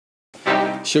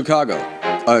Chicago,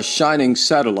 a shining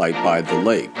satellite by the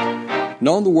lake,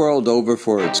 known the world over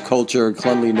for its culture,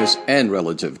 cleanliness, and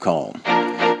relative calm.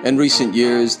 In recent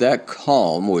years, that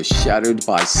calm was shattered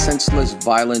by senseless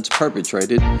violence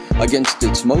perpetrated against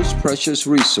its most precious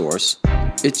resource,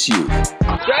 its youth.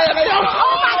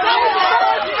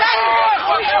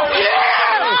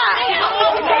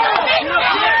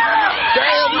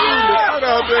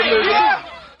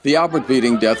 The Albert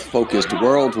beating death focused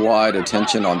worldwide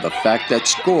attention on the fact that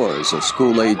scores of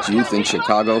school-age youth in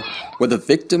Chicago were the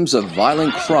victims of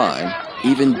violent crime,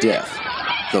 even death.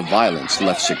 The violence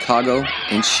left Chicago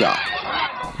in shock.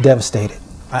 Devastated.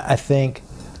 I think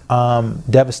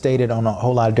devastated on a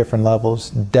whole lot of different levels.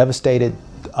 Devastated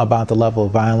about the level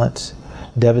of violence.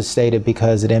 Devastated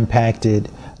because it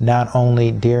impacted not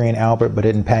only Deary and Albert, but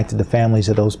it impacted the families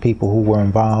of those people who were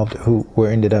involved, who were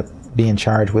ended up being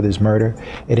charged with his murder.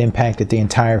 It impacted the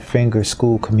entire Finger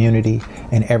school community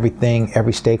and everything,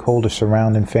 every stakeholder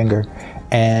surrounding Finger.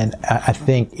 And I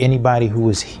think anybody who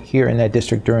was here in that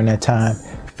district during that time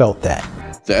felt that.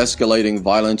 The escalating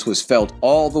violence was felt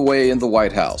all the way in the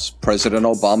White House. President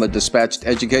Obama dispatched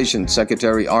Education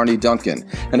Secretary Arne Duncan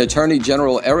and Attorney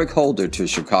General Eric Holder to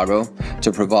Chicago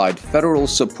to provide federal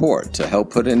support to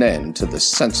help put an end to the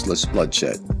senseless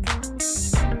bloodshed.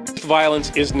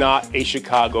 Violence is not a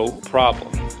Chicago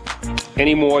problem,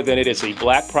 any more than it is a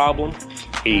black problem,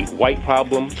 a white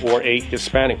problem, or a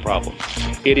Hispanic problem.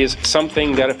 It is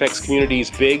something that affects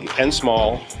communities big and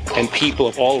small, and people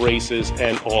of all races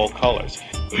and all colors.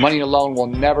 Money alone will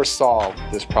never solve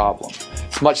this problem.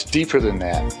 It's much deeper than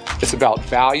that. It's about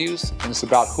values, and it's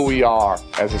about who we are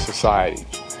as a society.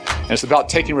 And it's about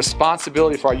taking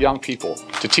responsibility for our young people,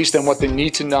 to teach them what they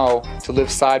need to know to live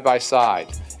side by side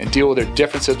and deal with their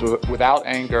differences without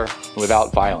anger,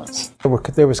 without violence.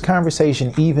 There was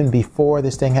conversation even before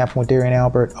this thing happened with Deary and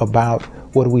Albert about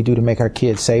what do we do to make our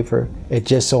kids safer. It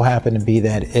just so happened to be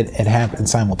that it happened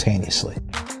simultaneously.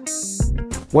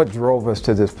 What drove us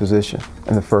to this position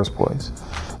in the first place?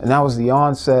 And that was the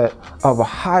onset of a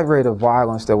high rate of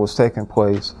violence that was taking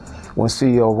place when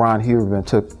CEO Ron Huberman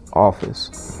took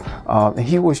office. And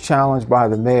he was challenged by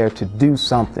the mayor to do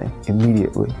something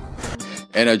immediately.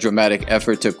 In a dramatic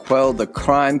effort to quell the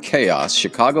crime chaos,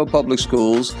 Chicago Public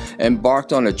Schools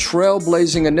embarked on a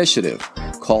trailblazing initiative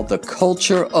called the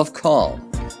Culture of Calm.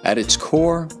 At its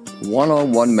core,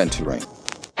 one-on-one mentoring.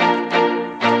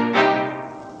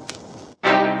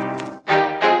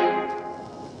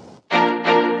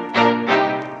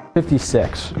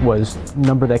 $56 was the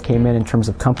number that came in terms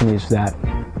of companies that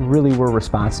really were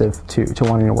responsive to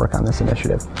wanting to work on this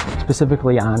initiative,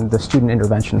 specifically on the student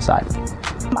intervention side.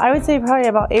 I would say probably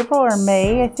about April or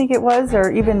May, I think it was,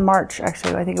 or even March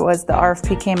actually, I think it was, the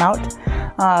RFP came out.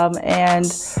 And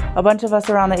a bunch of us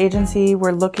around the agency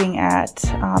were looking at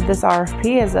this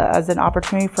RFP as an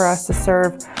opportunity for us to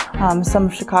serve some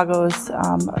of Chicago's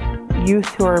youth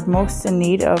who are most in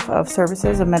need of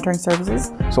services, of mentoring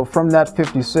services. So from that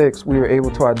 56, we were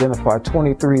able to identify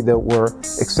 23 that were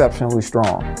exceptionally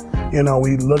strong. You know,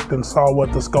 we looked and saw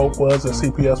what the scope was that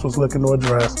CPS was looking to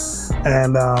address.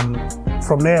 And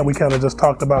from there, we kind of just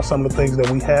talked about some of the things that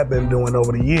we had been doing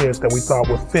over the years that we thought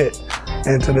would fit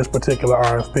into this particular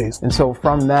RFP. And so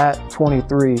from that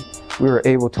 23, we were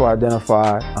able to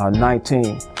identify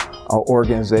 19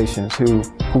 organizations who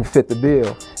fit the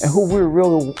bill and who we were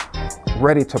really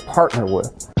ready to partner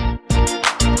with.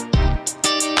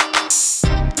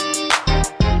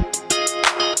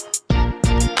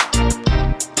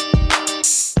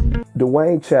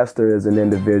 Dwayne Chester is an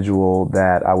individual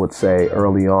that I would say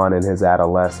early on in his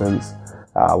adolescence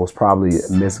was probably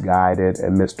misguided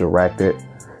and misdirected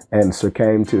and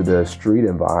succumbed to the street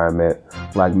environment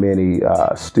like many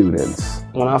students.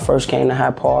 When I first came to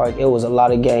Hyde Park, it was a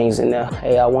lot of gangs in there.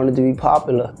 Hey, I wanted to be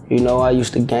popular. You know, I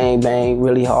used to gang bang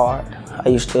really hard. I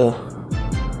used to,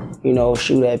 you know,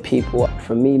 shoot at people.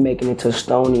 For me, making it to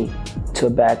Stony, to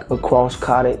back across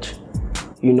Cottage,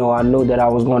 you know, I knew that I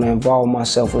was going to involve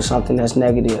myself with something that's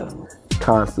negative.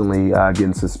 Constantly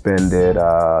getting suspended,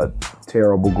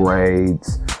 terrible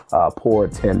grades, poor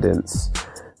attendance,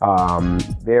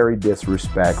 very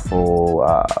disrespectful,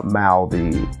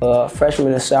 mouthy.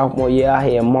 Freshman and sophomore year, I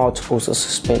had multiples of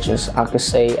suspensions. I could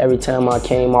say every time I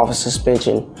came off a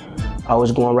suspension, I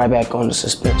was going right back on the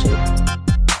suspension.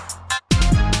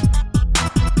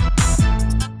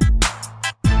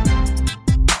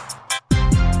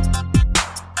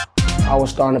 I was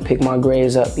starting to pick my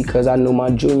grades up because I knew my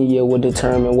junior year would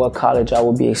determine what college I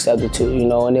would be accepted to, you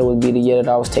know, and it would be the year that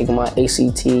I was taking my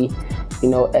ACT, you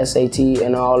know, SAT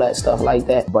and all that stuff like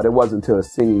that. But it wasn't until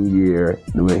senior year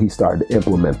when he started to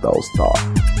implement those thoughts.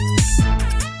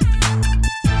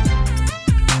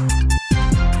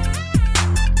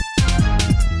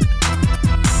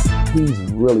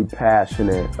 really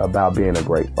passionate about being a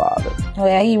great father.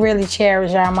 Well, he really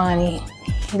cherished our money.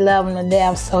 He loved him to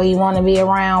death, so he wanted to be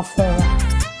around for him.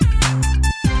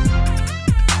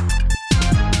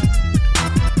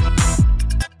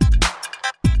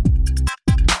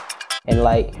 And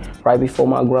like right before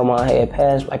my grandma had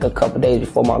passed, like a couple days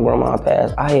before my grandma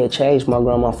passed, I had changed my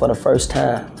grandma for the first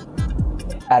time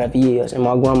out of years. And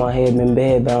my grandma had been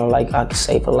bedbound, like I could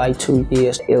say, for like 2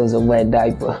 years. It was a wet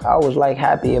diaper. I was like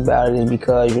happy about it is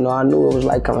because, you know, I knew it was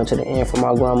like coming to the end for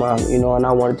my grandma, you know, and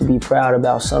I wanted to be proud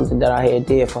about something that I had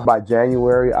did for her. By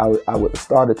January, I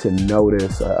started to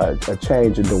notice a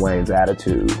change in Dwayne's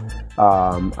attitude.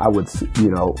 I would,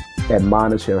 you know,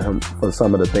 admonish him for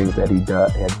some of the things that he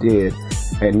had did,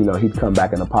 and you know, he'd come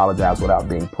back and apologize without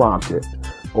being prompted,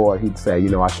 or he'd say, you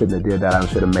know, I shouldn't have did that, I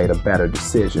should have made a better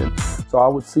decision. So I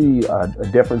would see a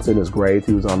difference in his grades.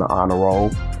 He was on the honor roll.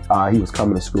 He was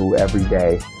coming to school every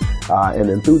day and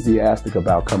enthusiastic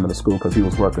about coming to school because he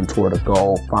was working toward a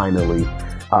goal finally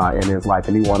in his life,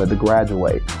 and he wanted to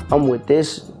graduate. I'm with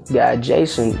this guy,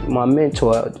 Jason, my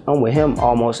mentor. I'm with him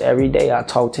almost every day. I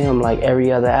talk to him like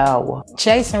every other hour.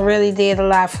 Jason really did a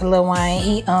lot for Lil Wayne.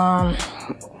 He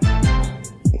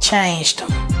changed him,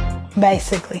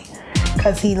 basically.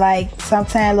 Because he like,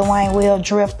 sometimes Lil Wayne will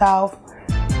drift off.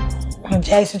 And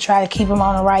Jason tried to keep him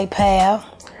on the right path,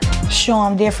 show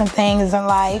him different things in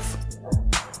life,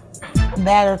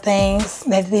 better things,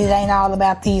 that it ain't all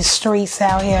about these streets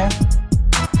out here.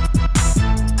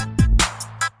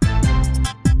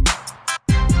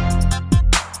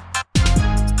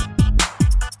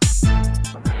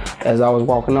 As I was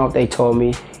walking off, they told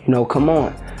me, you know, come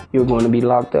on, you're going to be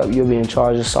locked up. You'll be in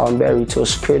charge of assault and battery to a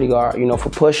security guard, you know, for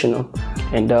pushing them.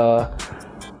 And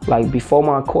like before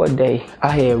my court day, I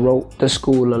had wrote the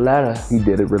school a letter. He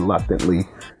did it reluctantly.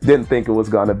 Didn't think it was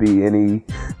going to be any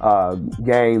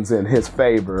gains in his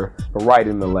favor for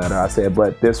writing the letter. I said,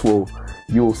 but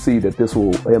you'll see that this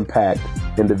will impact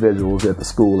individuals at the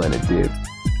school, and it did.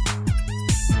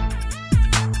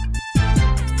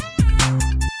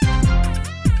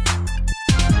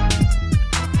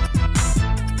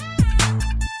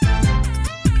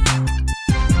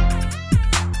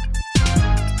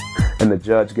 And the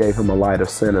judge gave him a lighter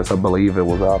sentence. I believe it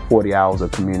was 40 hours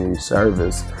of community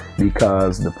service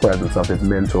because the presence of his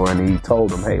mentor, and he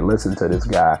told him, hey, listen to this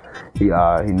guy. He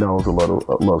knows a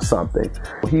little something.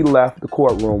 He left the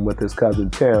courtroom with his cousin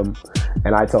Tim,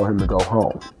 and I told him to go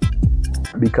home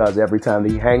because every time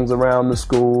he hangs around the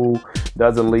school,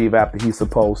 doesn't leave after he's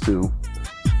supposed to,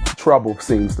 trouble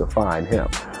seems to find him.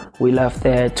 We left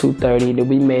there at 2:30, then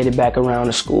we made it back around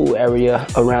the school area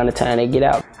around the time they get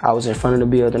out. I was in front of the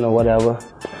building or whatever.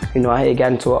 You know, I had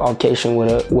gotten into an altercation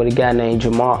with a guy named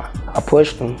Jamar. I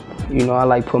pushed him. You know, I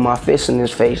like put my fist in his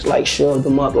face, like shoved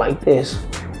him up like this.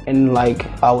 And like,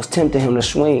 I was tempting him to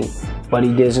swing, but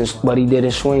he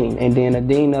didn't swing. And then the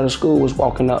dean of the school was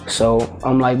walking up. So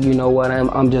I'm like, you know what,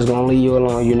 I'm just gonna leave you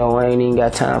alone. You know, I ain't even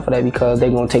got time for that because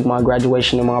they're gonna take my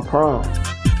graduation and my prom.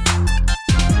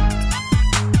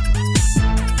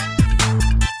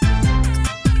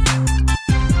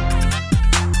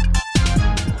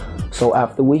 So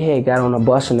after we had got on the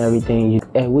bus and everything,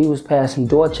 and we was passing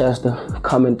Dorchester,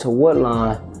 coming to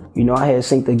Woodlawn, you know, I had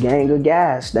seen the gang of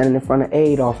guys standing in front of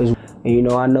aid office. And you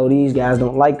know, I know these guys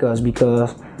don't like us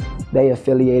because they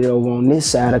affiliated over on this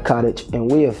side of Cottage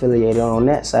and we affiliated on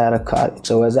that side of Cottage.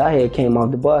 So as I had came off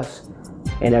the bus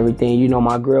and everything, you know,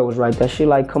 my girl was right there. She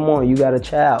like, come on, you got a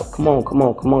child. Come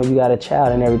on, you got a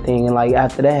child and everything. And like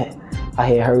after that, I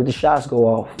had heard the shots go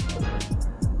off.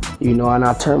 You know, and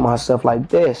I turned myself like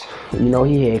this. You know,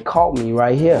 he had caught me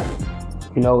right here.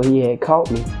 You know, he had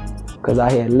caught me because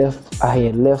I had lift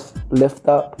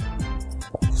up.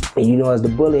 And you know, as the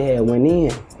bullet had went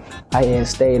in, I had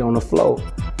stayed on the floor.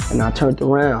 And I turned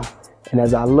around. And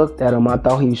as I looked at him, I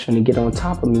thought he was trying to get on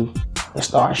top of me and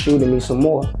start shooting me some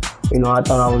more. You know, I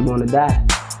thought I was going to die.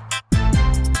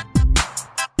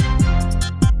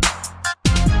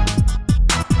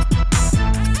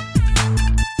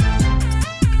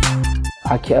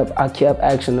 I kept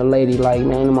asking the lady, like,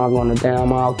 man, am I going to die?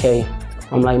 Am I okay?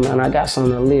 I'm like, man, I got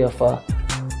something to live for.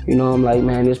 You know, I'm like,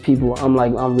 man, there's people, I'm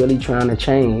like, I'm really trying to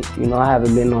change. You know, I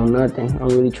haven't been on nothing. I'm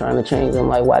really trying to change. I'm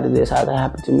like, why did this have to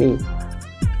happen to me?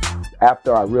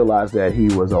 After I realized that he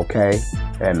was okay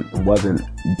and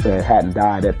hadn't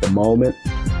died at the moment,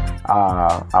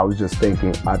 I was just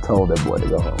thinking, I told that boy to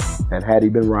go home. And had he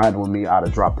been riding with me, I'd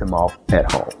have dropped him off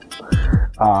at home.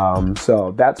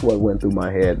 So that's what went through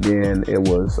my head. Then it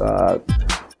was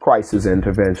crisis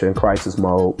intervention, crisis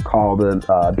mode. Called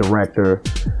the director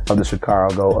of the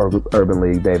Chicago Urban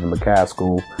League, David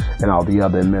McCaskill, and all the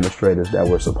other administrators that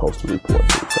were supposed to report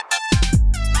to.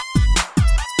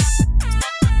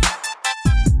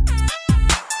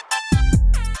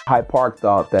 Hyde Park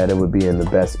thought that it would be in the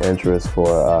best interest for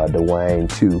Dwayne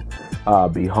to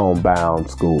be homebound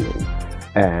schooling.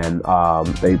 And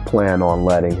they plan on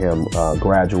letting him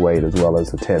graduate as well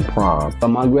as attend prom.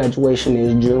 My graduation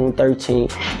is June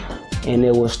 13th, and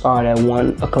it will start at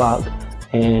 1 o'clock.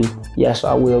 And yes,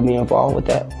 I will be involved with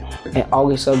that. In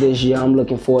August of this year, I'm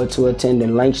looking forward to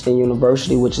attending Langston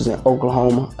University, which is in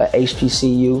Oklahoma, a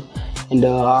HBCU. And I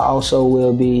also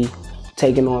will be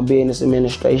taking on business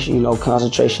administration, you know,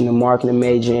 concentration in marketing,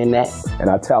 major in that. And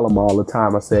I tell him all the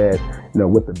time, I said, you know,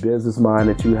 with the business mind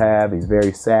that you have, he's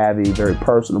very savvy, very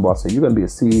personable. I said, you're going to be a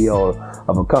CEO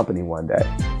of a company one day.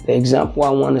 The example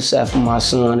I want to set for my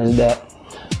son is that,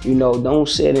 you know, don't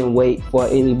sit and wait for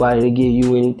anybody to give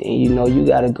you anything. You know, you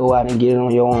got to go out and get it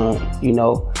on your own. You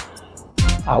know,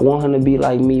 I want him to be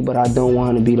like me, but I don't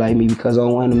want him to be like me because I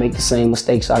don't want him to make the same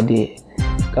mistakes I did.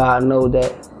 God knows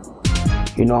that,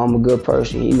 you know, I'm a good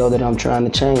person. He knows that I'm trying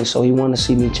to change, so he want to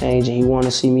see me change, and he want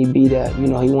to see me be that. You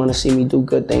know, he want to see me do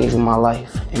good things in my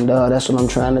life, and that's what I'm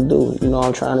trying to do. You know,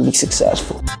 I'm trying to be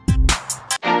successful.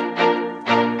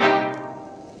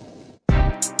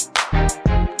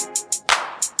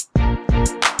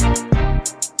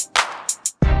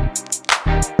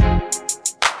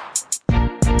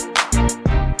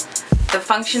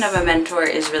 The function of a mentor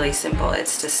is really simple.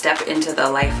 It's to step into the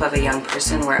life of a young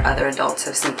person where other adults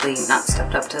have simply not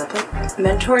stepped up to the plate.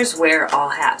 Mentors wear all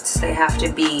hats. They have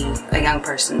to be a young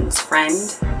person's friend.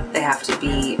 They have to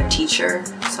be a teacher,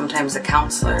 sometimes a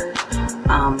counselor.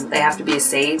 They have to be a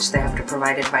sage. They have to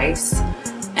provide advice.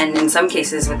 And in some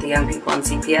cases with the young people in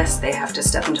CPS, they have to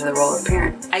step into the role of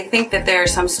parent. I think that there are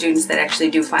some students that actually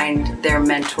do find their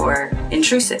mentor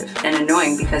intrusive and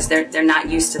annoying because they're not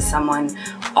used to someone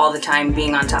all the time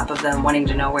being on top of them, wanting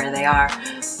to know where they are.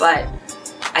 But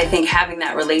I think having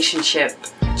that relationship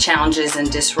challenges and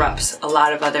disrupts a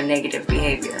lot of other negative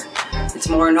behavior. It's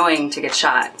more annoying to get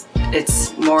shot.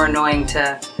 It's more annoying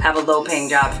to have a low-paying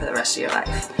job for the rest of your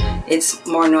life. It's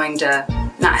more annoying to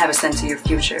not have a sense of your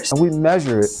future. And we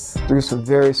measure it through some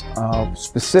very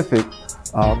specific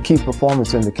key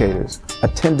performance indicators.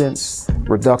 Attendance,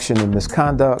 reduction in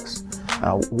misconducts,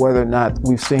 whether or not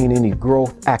we've seen any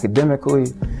growth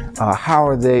academically, how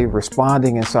are they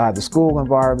responding inside the school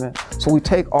environment. So we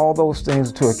take all those things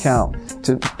into account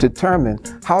to determine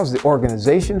how's the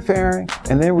organization faring,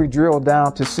 and then we drill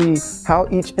down to see how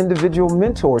each individual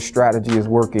mentor strategy is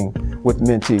working with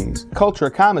mentees. Culture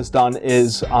Com has done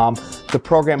is the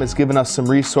program has given us some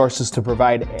resources to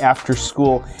provide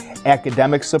after-school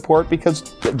academic support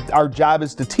because our job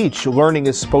is to teach. Learning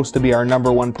is supposed to be our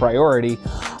 #1 priority,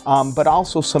 but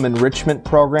also some enrichment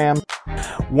programs.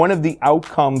 One of the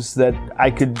outcomes that I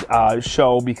could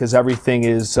show, because everything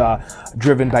is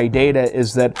driven by data,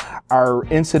 is that our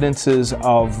incidences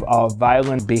of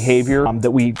violent behavior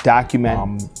that we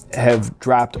document have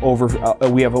dropped over,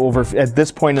 we have over, at this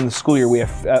point in the school year, we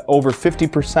have over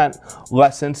 50%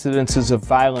 less incidences of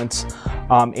violence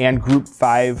and group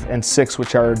 5 and 6,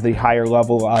 which are the higher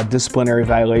level disciplinary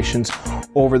violations,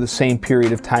 over the same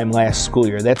period of time last school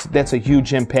year. That's a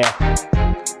huge impact.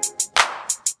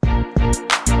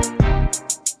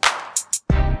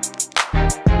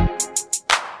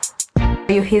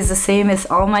 He's the same as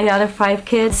all my other 5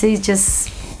 kids. He just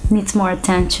needs more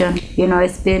attention. You know,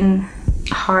 it's been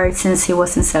hard since he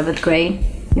was in 7th grade,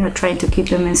 you know, trying to keep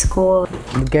him in school.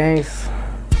 The gangs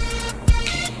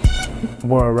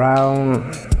were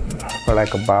around for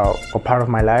like about a part of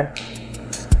my life.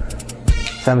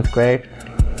 7th grade,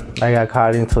 I got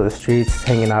caught into the streets,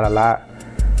 hanging out a lot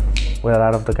with a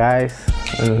lot of the guys.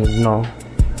 And, you know,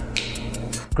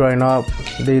 growing up,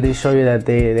 they show you that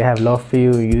they have love for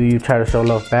you. You try to show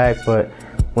love back, but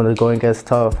when the going gets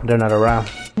tough, they're not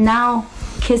around. Now,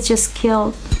 kids just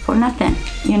kill for nothing.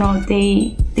 You know,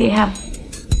 they have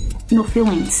no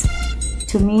feelings.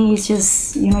 To me, it's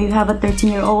just, you know, you have a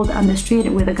 13-year-old on the street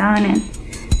with a gun, and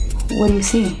what do you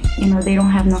see? You know, they don't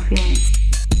have no feelings.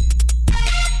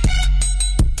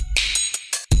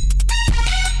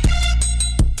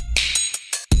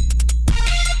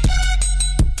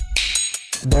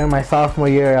 During my sophomore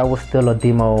year, I was still a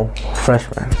demo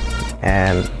freshman,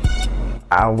 and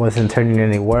I wasn't turning in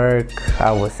any work.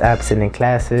 I was absent in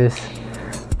classes.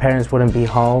 Parents wouldn't be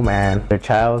home, and their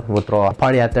child would throw a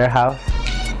party at their house,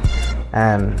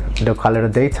 and they'll call it a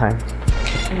daytime.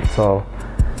 So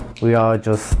we all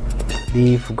just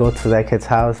leave, go to that kid's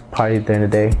house, party during the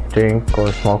day, drink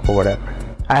or smoke or whatever.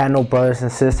 I had no brothers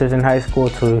and sisters in high school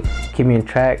to keep me in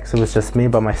track, so it was just me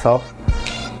by myself.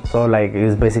 So like, it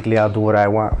was basically, I'll do what I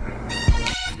want.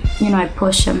 You know, I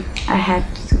pushed him. I had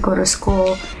to go to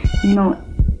school, you know,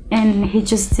 and he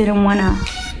just didn't want to,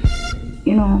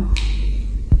 you know,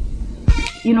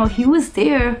 you know, he was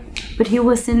there, but he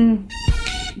wasn't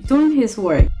doing his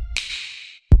work.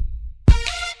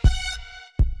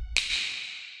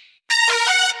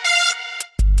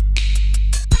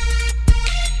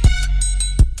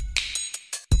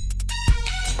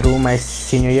 Through my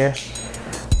senior year,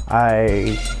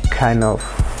 I kind of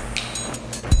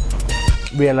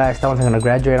realized I wasn't going to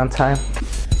graduate on time.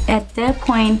 At that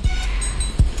point,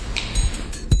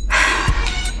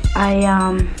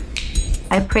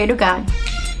 I pray to God,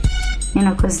 you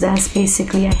know, because that's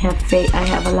basically, I have faith. I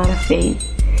have a lot of faith.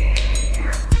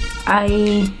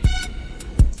 I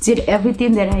did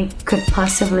everything that I could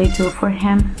possibly do for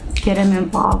him, get him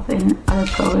involved in other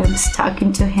programs,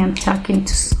 talking to him, talking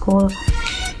to school,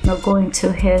 you know, going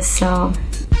to his,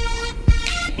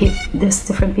 there's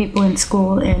different people in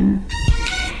school, and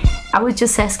I was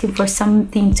just asking for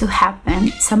something to happen,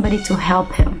 somebody to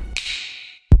help him.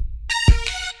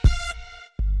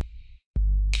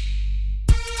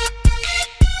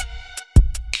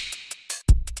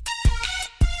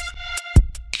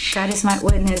 God is my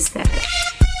witness that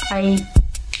I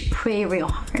pray real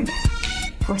hard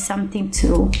for something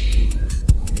to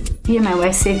be in my way.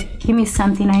 I say, give me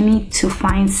something. I need to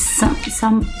find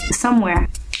somewhere.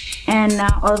 And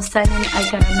all of a sudden, I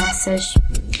got a message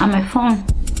on my phone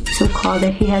to call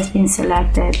that he has been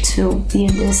selected to be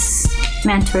in this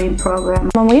mentoring program.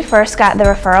 When we first got the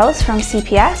referrals from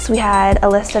CPS, we had a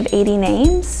list of 80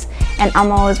 names, and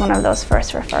Elmo was one of those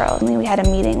first referrals. We had a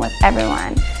meeting with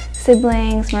everyone.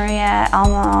 Siblings, Maria,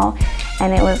 Elmo,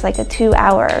 and it was like a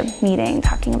 2-hour meeting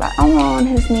talking about Elmo and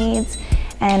his needs,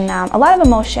 and a lot of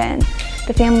emotion.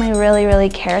 The family really, really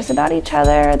cares about each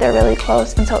other. They're really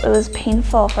close, and so it was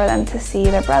painful for them to see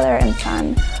their brother and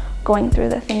son going through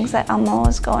the things that Elmo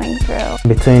was going through.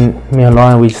 Between me and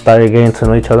Lauren, we started getting to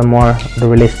know each other more. The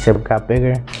relationship got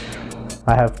bigger.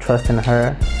 I have trust in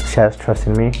her. She has trust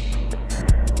in me.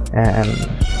 And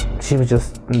she was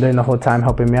just during the whole time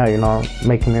helping me out, you know,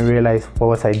 making me realize what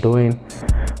was I doing,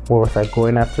 where was I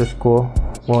going after school,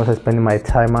 what was I spending my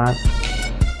time on,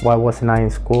 why wasn't I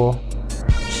in school.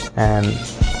 And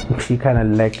she kind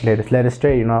of let it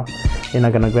straight, you know, you're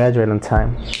not gonna graduate on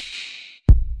time.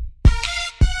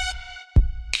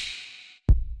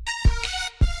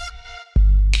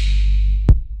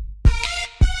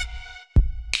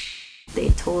 They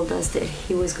told us that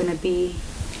he was gonna be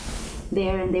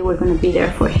there and they were going to be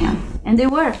there for him, and they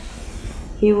were.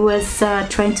 He was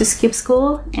trying to skip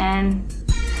school, and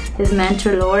his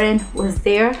mentor Lauren was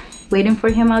there waiting for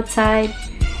him outside.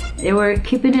 They were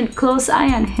keeping a close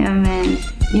eye on him, and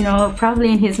you know,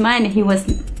 probably in his mind he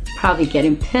was probably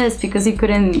getting pissed because he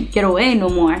couldn't get away no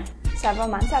more. Several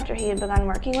months after he had begun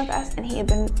working with us, and he had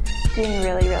been doing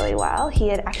really, really well. He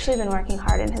had actually been working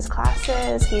hard in his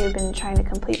classes. He had been trying to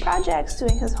complete projects,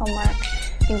 doing his homework,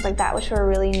 things like that, which were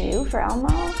really new for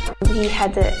Elmo. He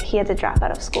had to drop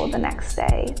out of school the next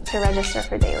day to register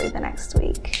for Daily the next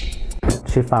week.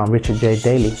 She found Richard J.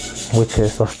 Daily, which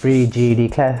is a free GED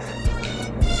class.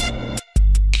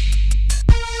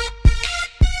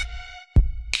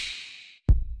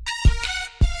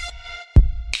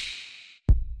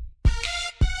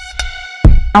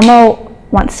 Elmo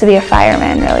wants to be a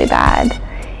fireman really bad.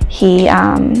 He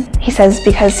says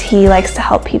because he likes to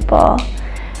help people.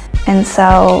 And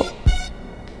so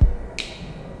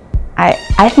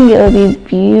I think it would be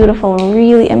beautiful,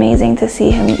 really amazing to see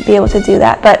him be able to do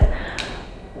that. But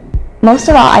most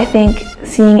of all, I think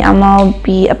seeing Elmo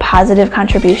be a positive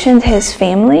contribution to his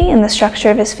family and the structure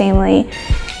of his family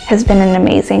has been an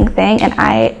amazing thing. And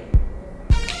I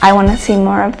want to see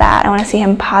more of that. I want to see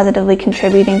him positively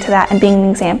contributing to that and being an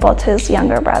example to his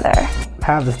younger brother.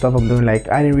 Half the stuff I'm doing, like,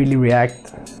 I didn't really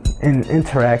react and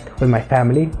interact with my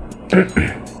family.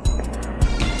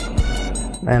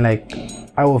 And like,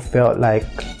 I would feel like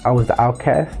I was the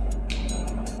outcast,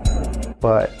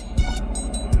 but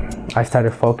I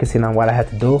started focusing on what I had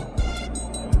to do,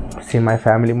 see my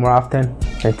family more often,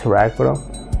 interact with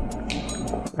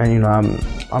them, and you know,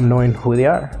 I'm knowing who they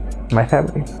are, my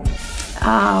family.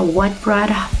 What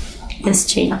brought this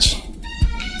change?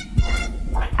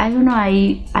 I don't know,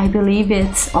 I believe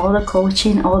it's all the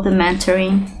coaching, all the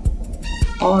mentoring,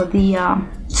 all the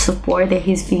support that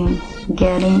he's been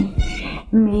getting,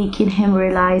 making him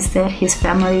realize that his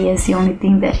family is the only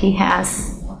thing that he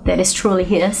has that is truly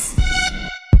his.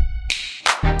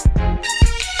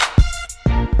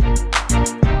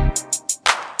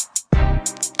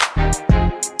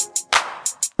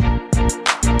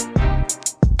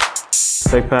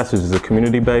 Safe Passage is a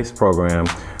community-based program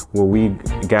where we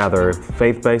gather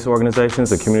faith-based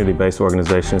organizations and community-based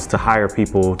organizations to hire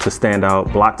people to stand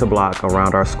out block to block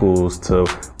around our schools to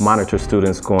monitor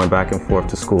students going back and forth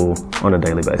to school on a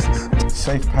daily basis.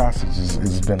 Safe Passage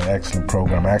has been an excellent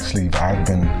program. Actually, I've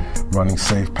been running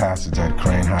Safe Passage at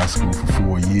Crane High School for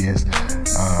 4 years.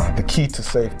 The key to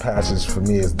Safe Passage for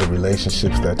me is the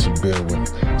relationships that you build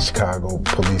with Chicago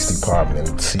Police Department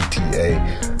and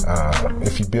CTA.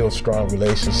 If you build strong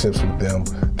relationships with them,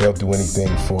 they'll do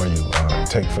anything for you.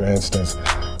 Take, for instance,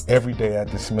 every day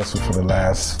at dismissal for the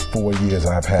last 4 years,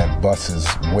 I've had buses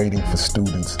waiting for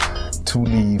students to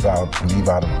leave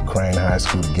out of Crane High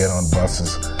School to get on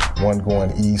buses. One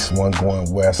going east, one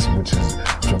going west, which has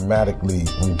dramatically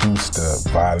reduced the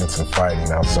violence and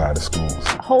fighting outside of schools.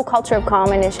 The whole Culture of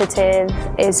Calm initiative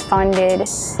is funded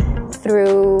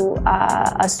through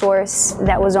a source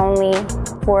that was only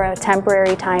for a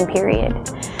temporary time period.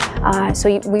 So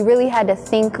we really had to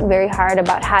think very hard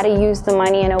about how to use the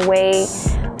money in a way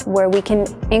where we can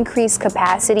increase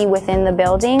capacity within the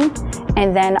building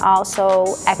and then also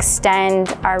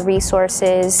extend our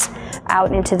resources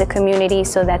out into the community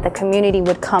so that the community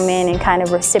would come in and kind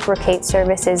of reciprocate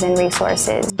services and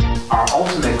resources. Our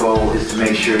ultimate goal is to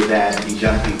make sure that these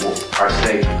young people are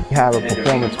safe. We have a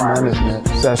performance management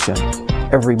session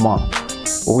every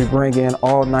month where we bring in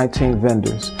all 19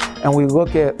 vendors and we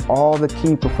look at all the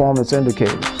key performance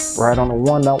indicators, right, on a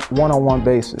one-on-one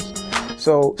basis.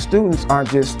 So students aren't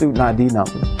just student ID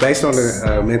numbers. Based on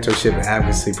the mentorship and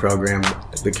advocacy program,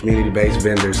 the community-based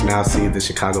vendors now see the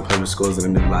Chicago Public Schools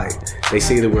in a new light. They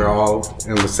see that we're all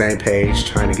on the same page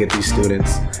trying to get these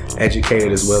students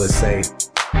educated as well as safe.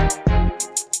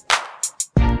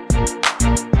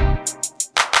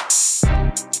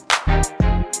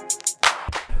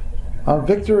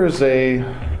 Victor is a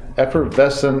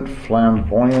effervescent,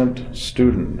 flamboyant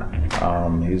student.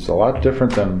 He's a lot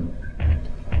different than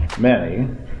many,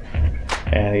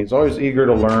 and he's always eager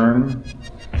to learn.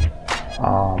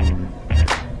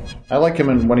 I like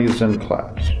him when he's in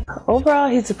class. Overall,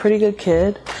 he's a pretty good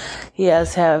kid. He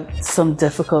has had some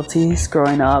difficulties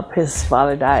growing up. His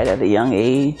father died at a young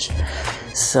age,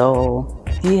 so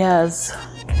he has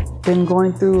been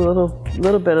going through a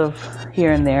little bit of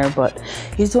here and there, but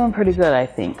he's doing pretty good, I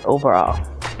think, overall.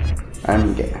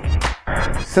 I'm gay.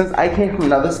 Since I came from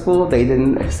another school, they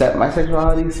didn't accept my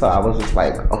sexuality, so I was just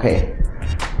like, okay,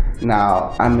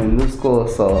 now I'm in new school,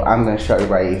 so I'm gonna show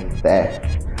everybody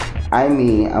that I'm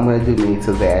me, I'm gonna do me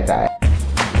till the day I die.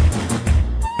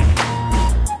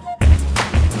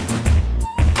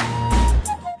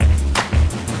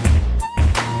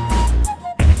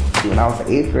 When I was in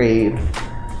 8th grade,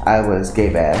 I was gay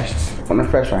bashed. When I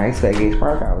freshman high school at Gage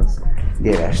Park, I was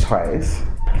gay bashed twice.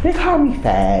 They called me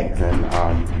fags and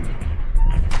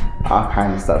all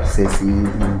kinds of stuff, sissies.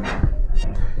 And,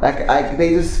 they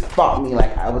just fought me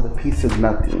like I was a piece of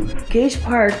nothing. Gage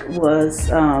Park was,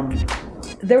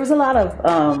 there was a lot of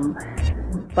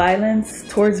violence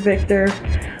towards Victor,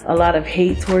 a lot of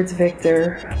hate towards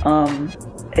Victor.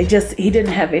 He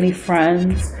didn't have any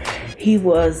friends. He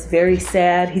was very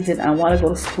sad. He did not want to go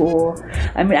to school.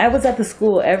 I mean, I was at the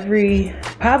school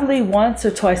probably once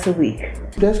or twice a week.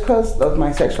 Just because of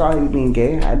my sexuality being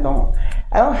gay, I don't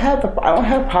have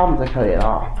problems with Kelly at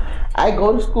all. I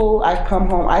go to school, I come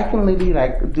home, I can literally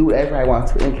do whatever I want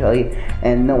to in Kelly,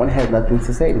 and no one has nothing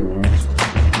to say to me.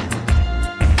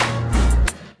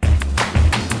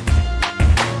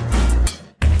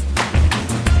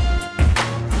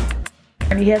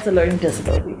 He has a learning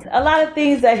disability. A lot of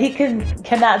things that he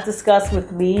cannot discuss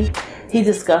with me, he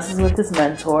discusses with his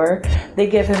mentor. They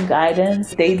give him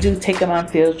guidance. They do take him on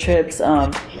field trips.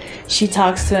 She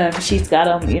talks to him. She's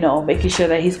got him, making sure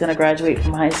that he's going to graduate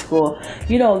from high school.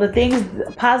 The things,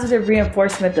 positive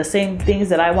reinforcement, the same things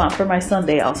that I want for my son,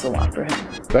 they also want for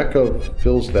him. Becca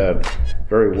feels that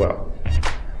very well.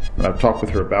 And I've talked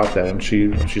with her about that, and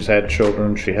she's had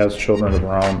children. She has children of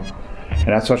her own. And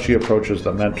that's how she approaches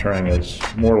the mentoring, is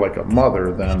more like a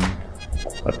mother than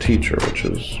a teacher, which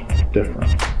is different.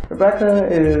 Rebecca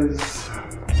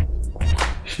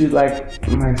she's like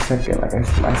my second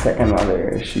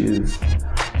mother. She's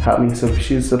helped me, so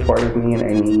she's supported me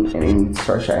in any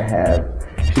search I have.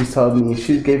 She's told me,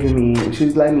 she's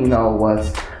letting me know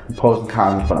what's the pros and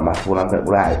cons of what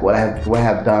I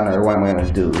have done or what I'm gonna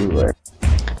do.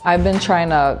 I've been trying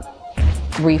to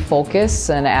refocus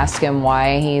and ask him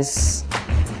why is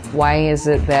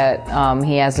it that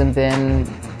he hasn't been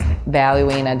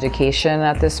valuing education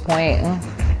at this point.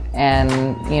 And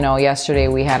yesterday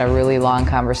we had a really long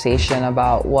conversation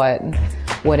about what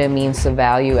it means to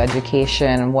value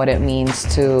education, what it means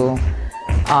to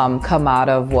come out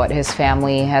of what his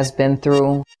family has been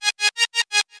through.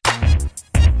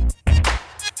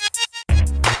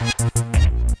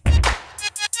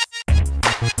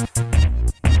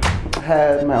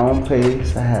 had my own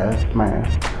place. I have my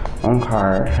own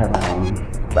car. I have my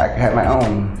own. I have my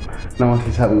own. No one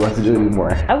can tell me what to do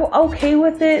anymore. I'm okay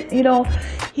with it. You know,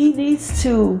 he needs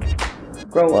to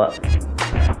grow up.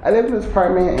 I live in this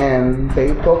apartment and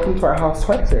they broke into our house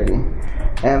twice already.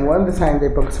 And one of the times they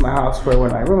broke into my house were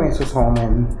when my roommates was home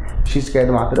and she scared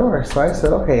them out the door. So I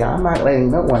said, okay, I'm not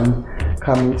letting no one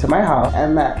come into my house.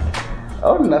 I'm not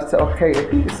old enough to carry a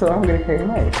piece, so I'm gonna carry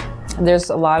mine. There's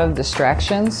a lot of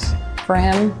distractions for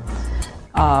him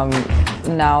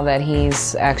now that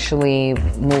he's actually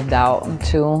moved out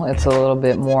too. It's a little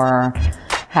bit more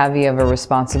heavy of a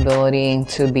responsibility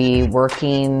to be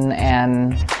working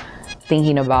and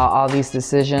thinking about all these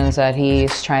decisions that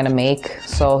he's trying to make.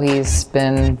 So he's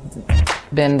been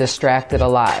distracted a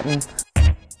lot.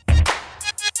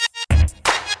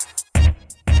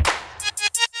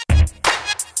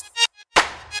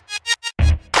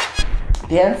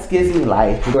 Dance gives me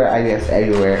life. I dance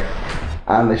everywhere.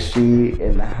 On the street,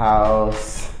 in the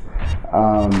house,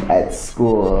 at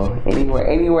school,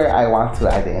 anywhere I want to,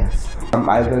 I dance.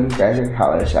 I've been graduating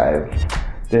college.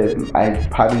 I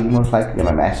probably most likely get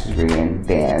my master's degree in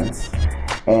dance,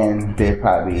 and did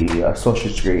probably a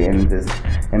social degree in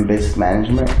business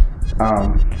management.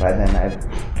 By then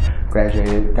I've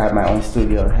graduated, got my own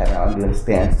studio, had my own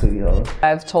dance studio.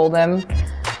 I've told him,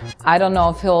 I don't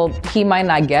know if he might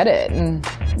not get it,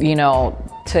 you know,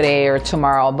 today or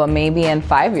tomorrow, but maybe in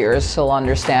 5 years he'll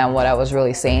understand what I was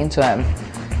really saying to him.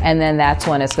 And then that's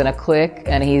when it's gonna click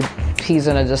and he's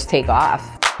gonna just take off.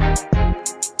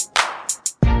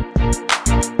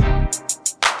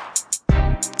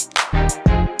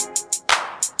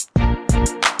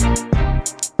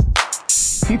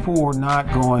 People are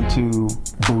not going to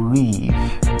believe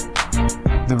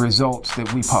the results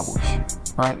that we publish,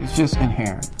 right? It's just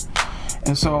inherent.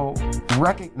 And so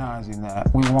recognizing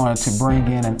that, we wanted to bring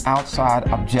in an outside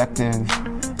objective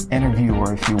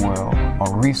interviewer, if you will,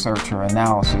 or researcher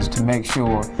analysis to make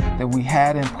sure that we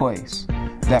had in place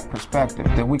that perspective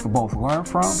that we could both learn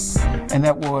from and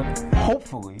that would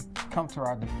hopefully come to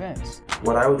our defense.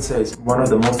 What I would say is one of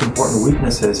the most important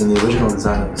weaknesses in the original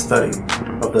design of the study,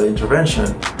 of the intervention,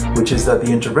 which is that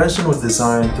the intervention was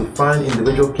designed to find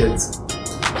individual kids,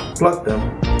 plug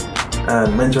them,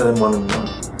 and mentor them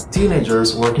one-on-one.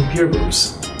 Teenagers work in peer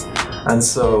groups. And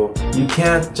so you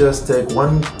can't just take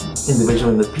one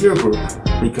individual in the peer group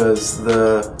because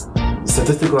the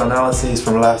statistical analyses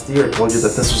from last year told you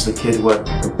that this was the kid with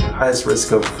highest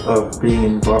risk of being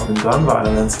involved in gun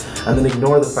violence, and then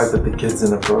ignore the fact that the kid's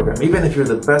in the program. Even if you're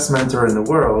the best mentor in the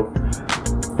world,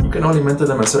 you can only mentor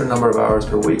them a certain number of hours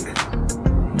per week.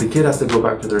 The kid has to go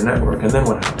back to their network, and then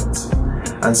what happens?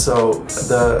 And so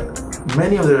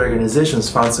many of the organizations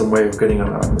found some way of getting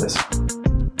around this.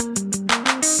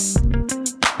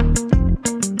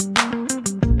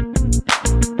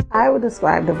 I would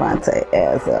describe Devontae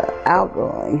as an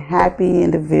outgoing, happy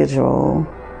individual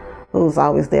who's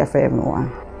always there for everyone.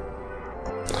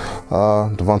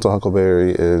 Devontae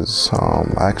Huckleberry is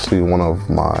actually one of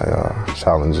my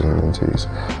challenging mentees.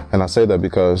 And I say that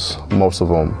because most of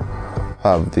them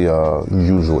have the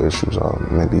usual issues,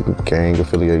 maybe gang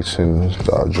affiliation,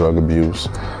 drug abuse,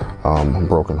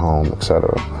 broken home,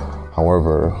 etc.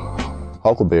 However,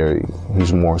 Huckleberry,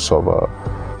 he's more so of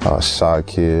a shy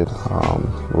kid,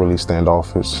 really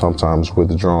standoffish, sometimes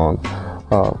withdrawn,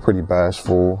 pretty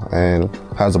bashful, and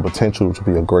has the potential to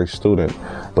be a great student,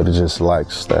 but it just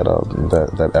lacks that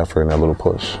effort and that little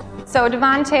push. So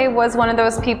Devontae was one of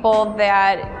those people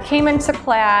that came into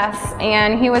class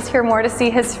and he was here more to see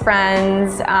his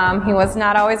friends. He was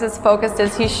not always as focused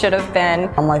as he should have been.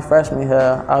 On my freshman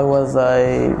year, I was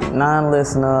a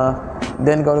non-listener,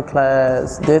 didn't go to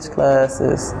class, ditched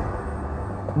classes,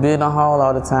 be in the hall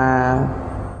all the time,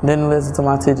 didn't listen to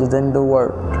my teachers, didn't do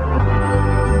work.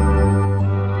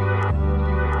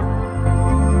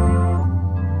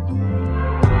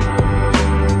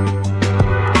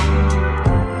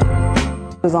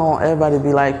 I don't want everybody to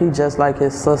be like, he just like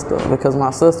his sister, because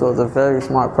my sister was a very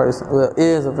smart person, well,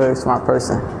 is a very smart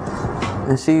person.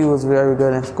 And she was very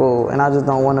good in school, and I just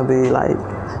don't want to be like,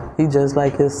 he just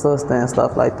like his sister and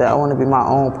stuff like that. I want to be my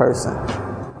own person.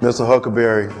 Mr.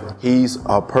 Huckleberry, he's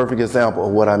a perfect example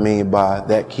of what I mean by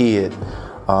that kid.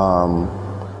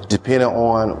 Depending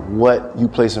on what you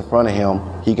place in front of him,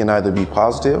 he can either be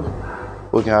positive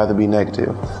or it can either be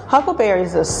negative. Huckleberry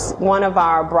is one of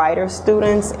our brighter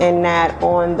students in that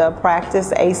on the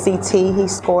practice ACT, he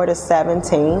scored a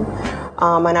 17.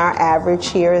 And our average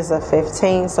here is a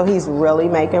 15, so he's really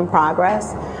making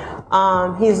progress.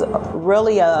 He's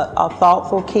really a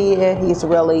thoughtful kid. He's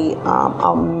really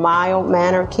a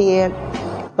mild-mannered kid,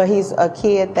 but he's a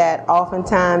kid that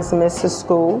oftentimes misses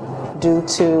school due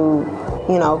to,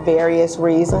 you know, various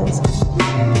reasons.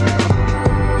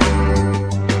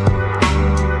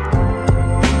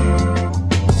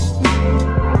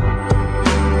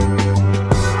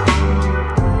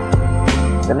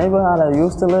 The neighborhood I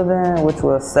used to live in, which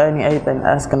was 78th and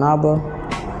Escanaba,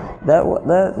 that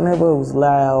neighborhood was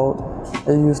loud.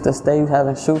 They used to stay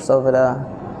having shoots over there.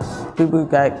 People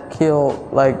got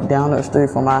killed like down the street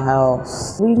from my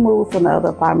house. We moved from the other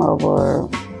apartment over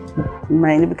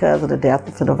mainly because of the death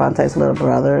of Devontae's little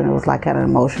brother, and it was like kind of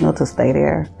emotional to stay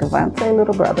there. Devontae's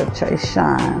little brother,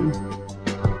 Trayshawn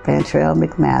Vantrell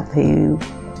McMathew,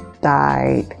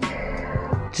 died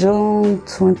June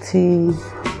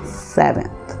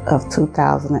 27th of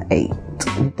 2008,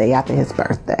 the day after his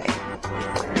birthday,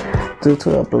 due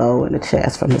to a blow in the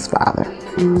chest from his father.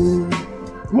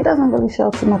 He doesn't really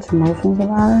show too much emotions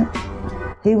about it.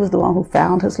 He was the one who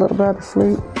found his little brother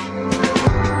asleep.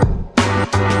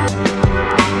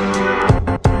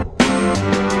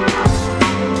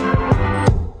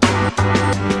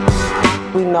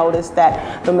 We noticed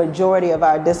that the majority of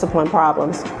our discipline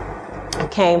problems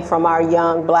came from our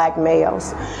young black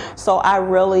males. So I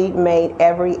really made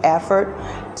every effort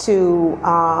to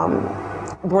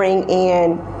bring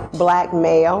in black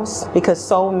males because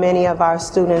so many of our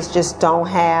students just don't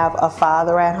have a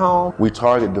father at home. We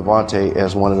targeted Devontae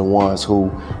as one of the ones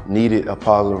who needed a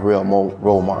positive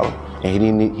role model, and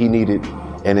he needed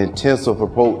an intensive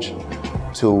approach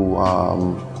to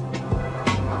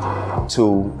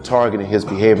targeting his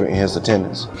behavior and his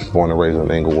attendance. Born and raised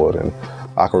in Inglewood, and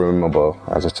I can remember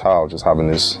as a child just having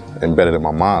this embedded in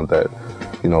my mind that,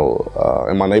 you know,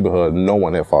 in my neighborhood, no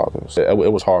one had fathers. It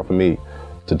was hard for me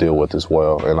to deal with as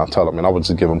well, and I tell them, and I would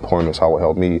just give them pointers how it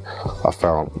helped me. I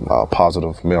found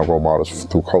positive male role models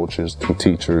through coaches, through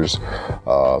teachers,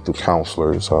 through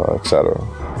counselors, etc.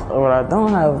 What I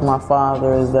don't have with my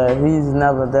father is that he's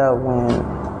never there when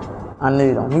I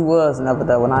need him. He was never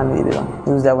there when I needed him.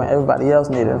 He was there when everybody else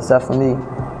needed him, except for me.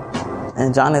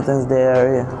 And Jonathan's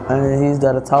there, and he's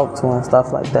there to talk to and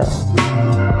stuff like that.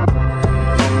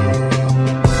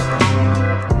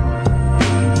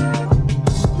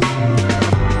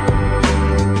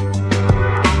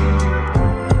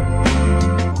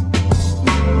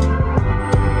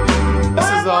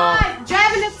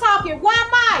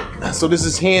 So this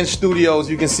is Hinge Studios.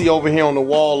 You can see over here on the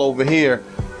wall over here,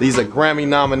 these are Grammy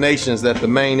nominations that the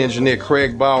main engineer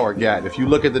Craig Bauer got. If you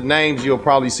look at the names, you'll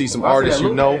probably see some artists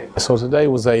you know. So today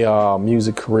was a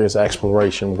music careers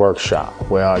exploration workshop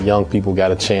where our young people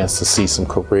got a chance to see some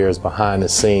careers behind the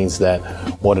scenes that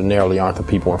ordinarily aren't the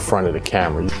people in front of the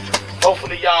camera.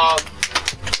 Hopefully y'all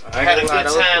had a good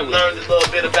time, learned a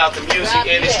little bit about the music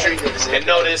industry, and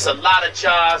know there's a lot of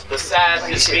jobs besides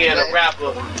just being a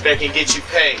rapper that can get you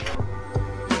paid.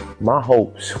 My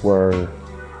hopes were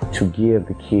to give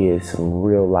the kids some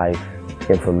real life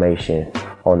information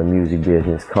on the music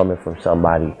business coming from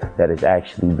somebody that has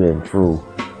actually been through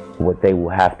what they will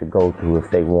have to go through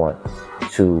if they want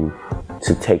to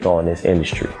take on this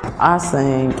industry. I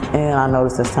sing and I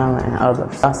notice there's talent in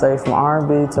others. I say from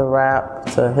R&B to rap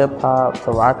to hip hop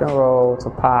to rock and roll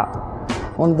to pop.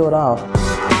 I want to do it all.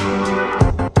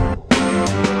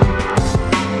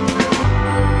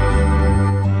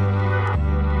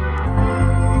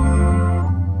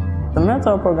 The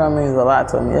mentor program means a lot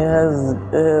to me. It has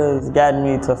gotten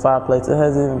me to 5 places. It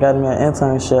has even gotten me an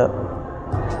internship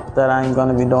that I'm going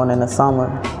to be doing in the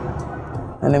summer.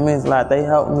 And it means a lot. They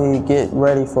helped me get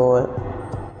ready for it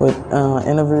with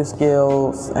interview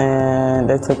skills, and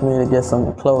they took me to get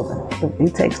some clothing. He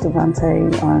takes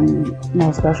Devontae on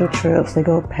special trips. They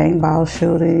go paintball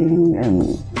shooting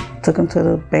and took him to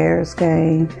the Bears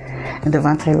game, and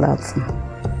Devontae loves him.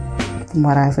 From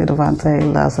what I see,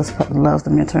 Devontae loves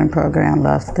the mentoring program,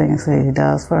 loves the things that he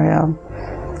does for him.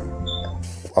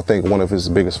 I think one of his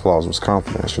biggest flaws was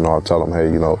confidence. You know, I tell him,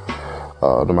 hey, you know,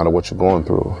 no matter what you're going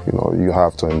through, you know, you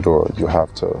have to endure it. You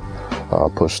have to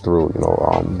push through, you know,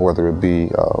 whether it be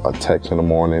a text in the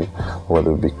morning,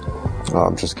 whether it be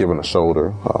just giving a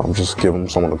shoulder, just giving him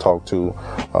someone to talk to,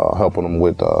 helping him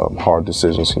with hard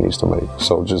decisions he needs to make.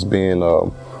 So just being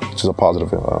just a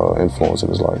positive influence in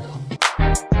his life.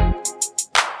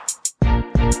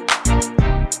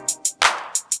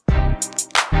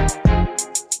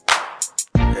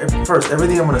 First,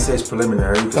 everything I'm going to say is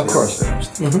preliminary. Of course.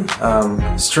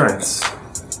 Strengths.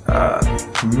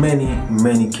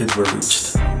 Many kids were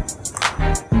reached.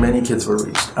 Many kids were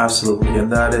reached, absolutely.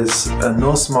 And that is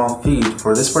no small feat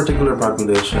for this particular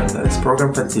population. It's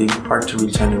program fatigue, hard to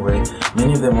reach anyway.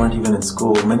 Many of them weren't even in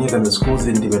school. Many of them, the schools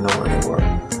didn't even know where they were.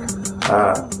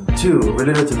 Two,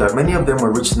 related to that, many of them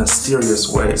were reached in a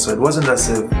serious way. So it wasn't as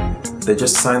if they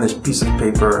just signed a piece of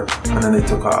paper and then they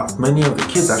took off. Many of the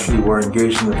kids actually were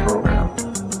engaged in the program.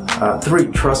 Three,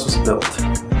 trust was built.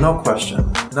 No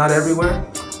question. Not everywhere,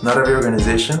 not every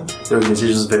organization. The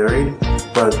organizations varied,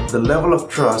 but the level of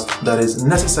trust that is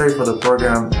necessary for the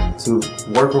program to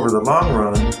work over the long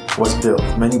run was built.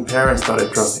 Many parents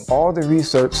started trusting. All the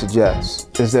research suggests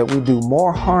is that we do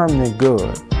more harm than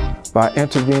good by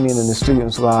intervening in the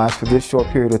students' lives for this short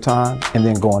period of time and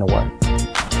then going away.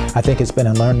 I think it's been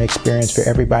a learning experience for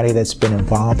everybody that's been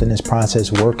involved in this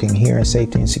process working here in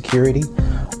safety and security.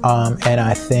 And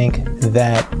I think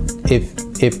that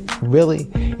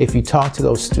if you talk to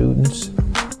those students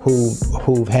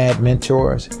who've had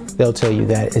mentors, they'll tell you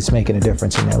that it's making a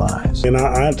difference in their lives. And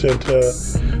I intend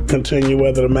to continue,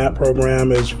 whether the MAP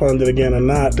program is funded again or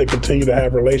not, to continue to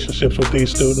have relationships with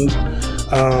these students.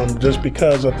 Just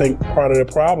because I think part of the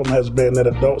problem has been that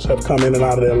adults have come in and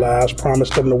out of their lives,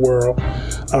 promised them the world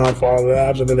for all their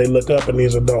lives, and then they look up and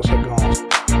these adults are gone.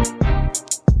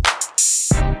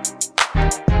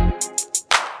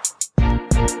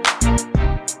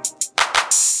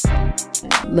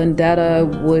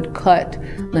 Lindetta would cut,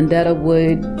 Lindetta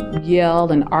would yell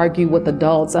and argue with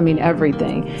adults, I mean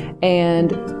everything.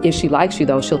 And if she likes you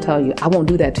though, she'll tell you, I won't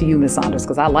do that to you, Miss Saunders,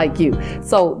 because I like you.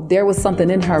 So there was something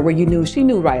in her where she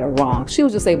knew right or wrong. She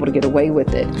was just able to get away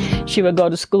with it. She would go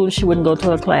to school, she wouldn't go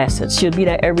to her classes. She would be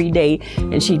there every day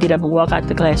and she'd get up and walk out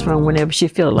the classroom whenever she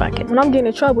felt like it. When I'm getting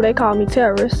in trouble, they call me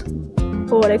terrorist,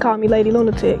 or they call me Lady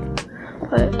Lunatic.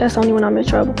 But that's only when I'm in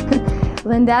trouble.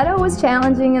 Lindetta was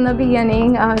challenging in the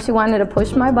beginning. She wanted to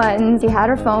push my buttons. She had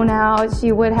her phone out.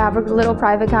 She would have her little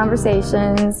private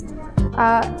conversations.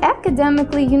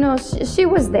 Academically, you know, she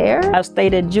was there. I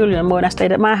stayed at Julian more than I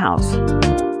stayed at my house.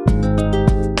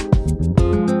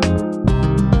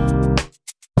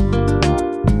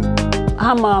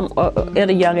 Her mom, at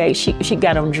a young age, she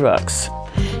got on drugs.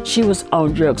 She was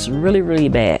on drugs really, really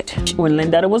bad. When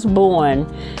Lindetta was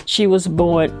born, she was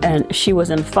born and she was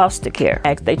in foster care.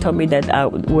 They told me that,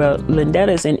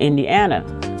 Lindetta's in Indiana.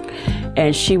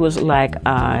 And she was like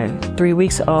 3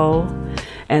 weeks old.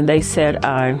 And they said,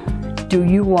 do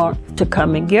you want to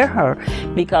come and get her?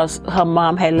 Because her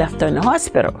mom had left her in the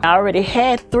hospital. I already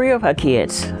had 3 of her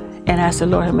kids. And I said,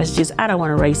 Lord have mercy, Jesus, I don't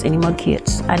want to raise any more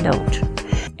kids. I don't.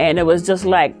 And it was just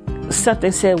like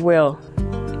something said, well,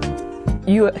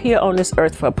 you're here on this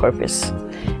earth for a purpose.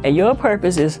 And your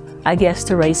purpose is, I guess,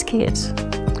 to raise kids.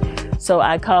 So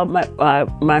I called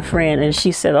my friend and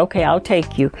she said, okay, I'll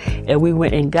take you. And we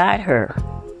went and got her.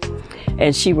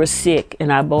 And she was sick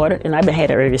and I bought her and I've been had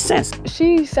her ever since.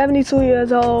 She's 72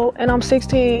 years old and I'm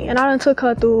 16 and I done took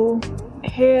her through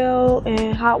hell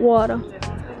and hot water.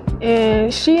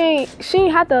 And she ain't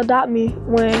had to adopt me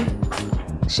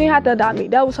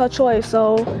That was her choice.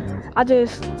 So I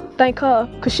just thank her,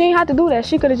 cause she ain't had to do that.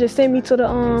 She could have just sent me to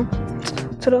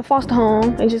the foster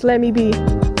home and just let me be.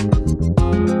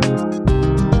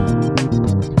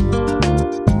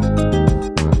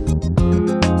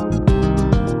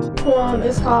 Poem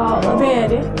is called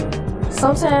Abandoned.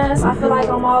 Sometimes I feel like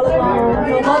I'm all alone.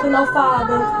 No mother, no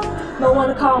father, no one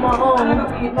to call my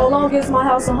own. No longer is my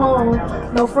house a home.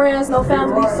 No friends, no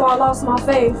family, so I lost my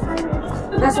faith.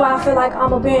 That's why I feel like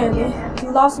I'm abandoned.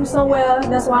 You lost me somewhere,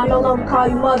 that's why I no longer call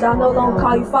you mother, I no longer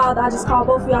call you father, I just call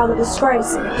both of y'all a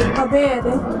disgrace.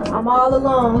 Abandoned, I'm all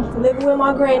alone, living with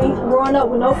my granny, growing up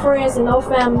with no friends and no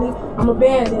family. I'm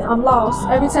abandoned, I'm lost.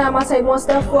 Every time I take one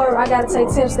step forward, I gotta take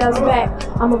 10 steps back.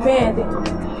 I'm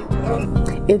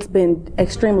abandoned. It's been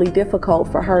extremely difficult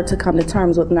for her to come to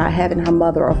terms with not having her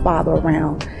mother or father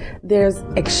around. There's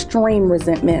extreme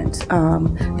resentment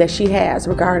that she has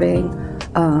regarding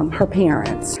her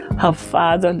parents. Her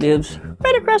father lives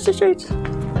right across the street.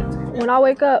 When I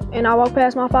wake up and I walk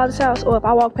past my father's house, or if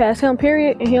I walk past him,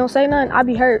 period, and he don't say nothing, I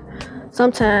be hurt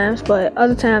sometimes, but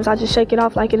other times I just shake it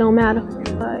off like it don't matter.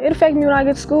 It affects me when I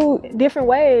get to school different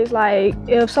ways. Like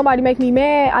if somebody make me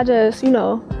mad, I just,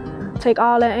 take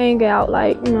all that anger out.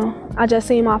 Like, I just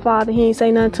seen my father, he ain't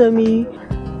say nothing to me.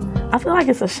 I feel like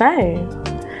it's a shame,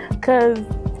 because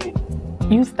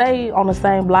you stay on the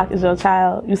same block as your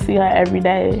child, you see her every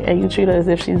day, and you treat her as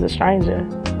if she's a stranger.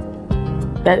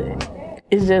 That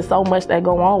it's just so much that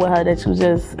go on with her that you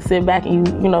just sit back and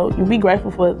you be grateful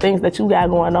for things that you got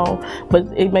going on, but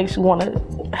it makes you want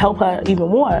to help her even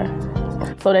more,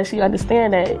 so that she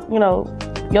understand that,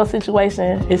 your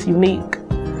situation is unique.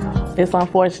 It's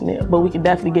unfortunate, but we can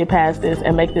definitely get past this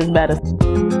and make this better.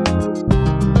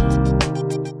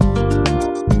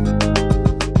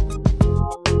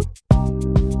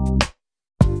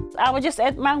 I was just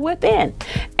at my wit's end.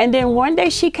 And then one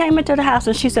day she came into the house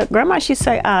and she said, Grandma, she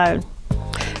said, I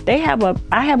have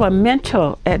a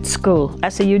mentor at school. I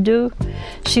said, you do?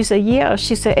 She said, yeah.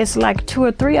 She said, it's like 2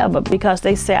 or 3 of them because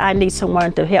they say I need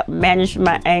someone to help manage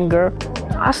my anger.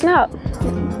 I snap.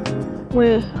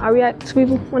 When I react to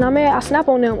people, when I'm mad, I snap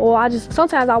on them, or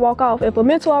sometimes I walk off. If a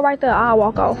mentor right there, I'll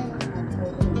walk off.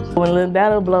 When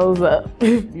Lindetta blows up,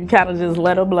 you kind of just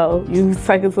let her blow. You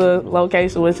take her to a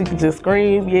location where she can just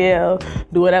scream, yell,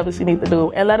 do whatever she needs to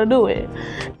do, and let her do it.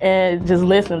 And just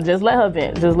listen, just let her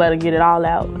vent, just let her get it all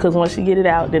out. Because once she get it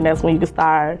out, then that's when you can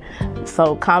start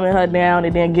calming her down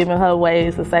and then giving her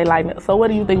ways to say, like, so what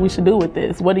do you think we should do with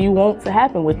this? What do you want to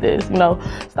happen with this? You know,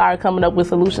 start coming up with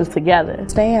solutions together.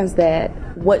 Understands that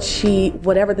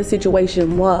whatever the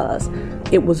situation was,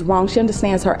 it was wrong. She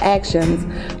understands her actions,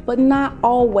 but not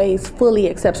always fully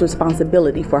accepts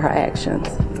responsibility for her actions.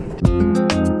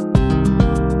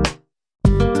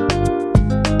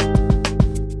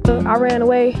 I ran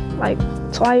away like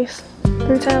twice,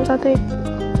 3 times I think,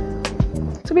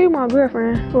 to be with my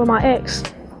girlfriend, with my ex.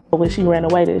 When she ran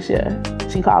away this year,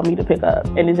 she called me to pick up,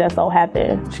 and it just so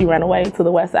happened she ran away to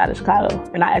the west side of Chicago,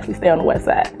 and I actually stay on the west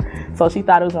side. So she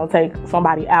thought it was gonna take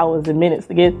somebody hours and minutes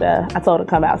to get there. I told her to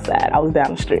come outside. I was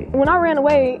down the street. When I ran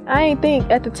away, I ain't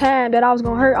think at the time that I was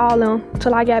gonna hurt all of them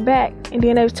till I got back. And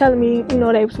then they was telling me, you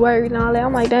know, they was worried and all that.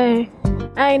 I'm like, dang,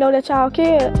 I ain't know that y'all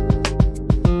cared.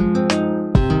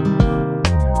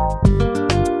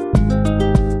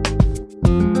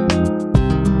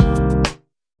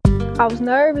 I was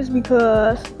nervous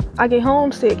because I get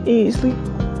homesick easily.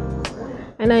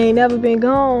 And I ain't never been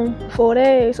gone 4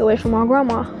 days away from my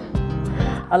grandma.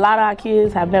 A lot of our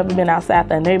kids have never been outside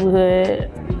their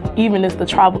neighborhood, even if to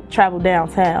travel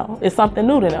downtown. It's something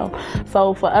new to them.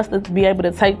 So for us to be able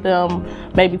to take them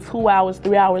maybe 2 hours,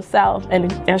 3 hours south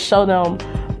and show them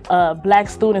black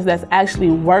students that's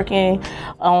actually working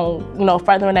on, you know,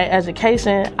 furthering their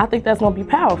education, I think that's gonna be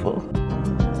powerful.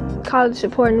 College is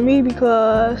important to me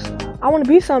because I wanna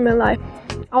be something in life.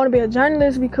 I wanna be a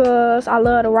journalist because I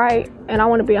love to write, and I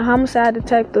wanna be a homicide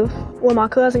detective. When my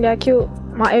cousin got killed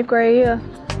my 8th grade year,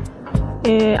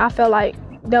 and I felt like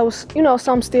there was, you know,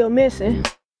 something still missing.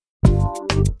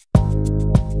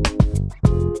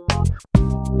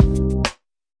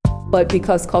 But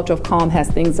because Culture of Calm has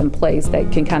things in place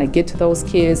that can kind of get to those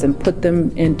kids and put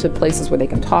them into places where they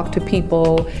can talk to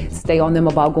people, stay on them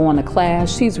about going to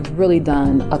class, she's really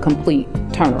done a complete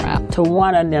turnaround. To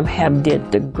one of them have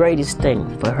did the greatest thing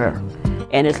for her.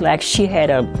 And it's like she had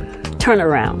a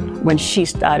turnaround when she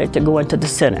started to go into the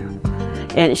center.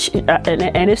 And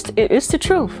it's the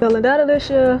truth. Lindetta this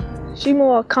year, she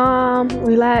more calm,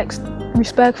 relaxed,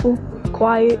 respectful,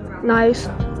 quiet, nice,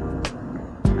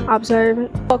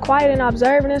 observant. But quiet and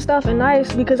observant and stuff and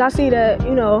nice because I see that,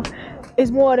 you know,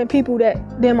 it's more than people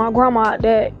than my grandma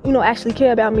that, you know, actually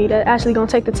care about me, that actually gonna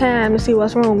take the time to see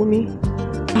what's wrong with me.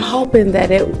 I'm hoping that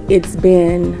it's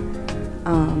been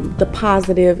the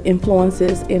positive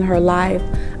influences in her life.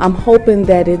 I'm hoping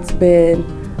that it's been,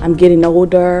 I'm getting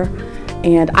older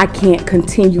and I can't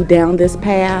continue down this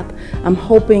path. I'm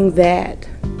hoping that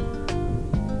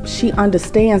she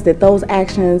understands that those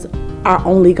actions are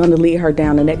only going to lead her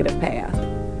down a negative path.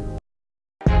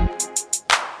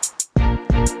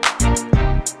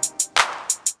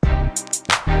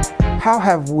 How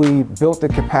have we built the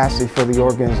capacity for the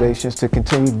organizations to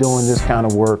continue doing this kind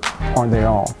of work on their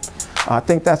own? I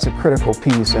think that's a critical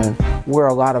piece and where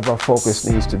a lot of our focus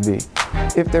needs to be.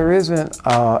 If there isn't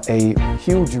a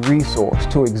huge resource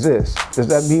to exist, does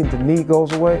that mean the need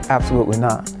goes away? Absolutely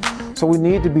not. So we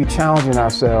need to be challenging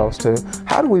ourselves to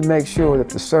how do we make sure that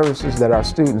the services that our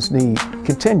students need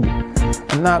continue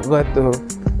and not let the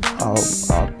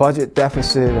budget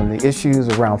deficit and the issues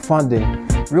around funding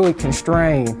really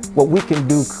constrain what we can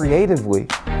do creatively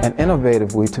and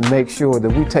innovatively to make sure that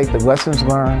we take the lessons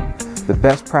learned, the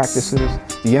best practices,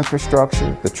 the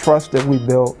infrastructure, the trust that we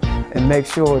built, and make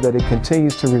sure that it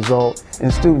continues to result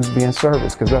in students being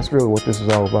serviced, because that's really what this is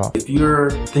all about. If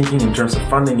you're thinking in terms of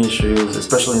funding issues,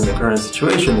 especially in the current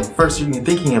situation, the first thing you're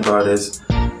thinking about is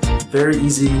very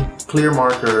easy, clear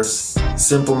markers,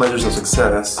 simple measures of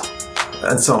success,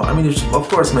 and so on. I mean, it of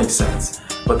course makes sense.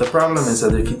 But the problem is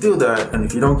that if you do that, and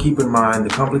if you don't keep in mind the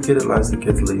complicated lives the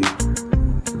kids lead,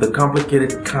 the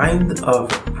complicated kind of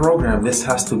program this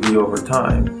has to be over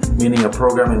time, meaning a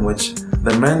program in which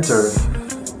the mentor,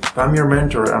 if I'm your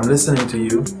mentor, I'm listening to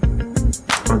you,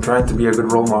 I'm trying to be a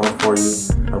good role model for you,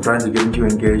 I'm trying to get you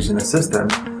engaged in a system,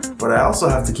 but I also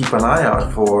have to keep an eye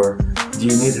out for, do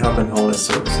you need help in wholeness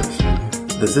services?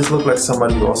 Does this look like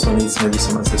somebody who also needs maybe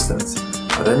some assistance?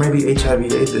 Are there maybe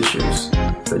HIV/AIDS issues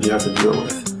that you have to deal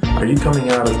with? Are you coming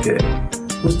out as gay?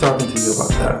 Who's talking to you about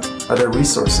that? Are there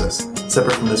resources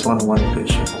separate from this one-on-one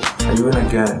education? Are you in a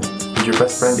gang? Did your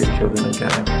best friend get killed in a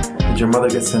gang? Did your mother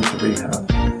get sent to rehab?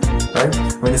 Right?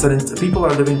 I mean, it's that people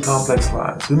are living complex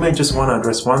lives. We may just want to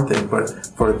address one thing, but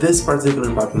for this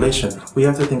particular population, we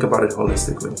have to think about it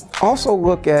holistically. Also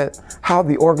look at how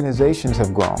the organizations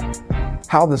have grown,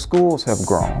 how the schools have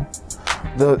grown,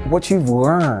 what you've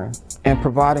learned in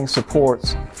providing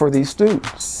supports for these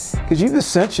students. Because you've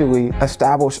essentially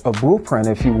established a blueprint,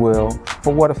 if you will,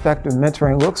 for what effective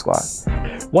mentoring looks like.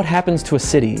 What happens to a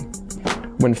city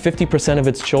when 50% of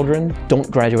its children don't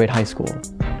graduate high school?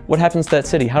 What happens to that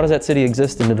city? How does that city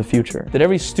exist into the future? That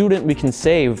every student we can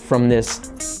save from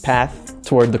this path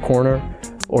toward the corner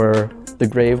or the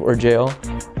grave or jail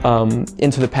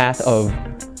into the path of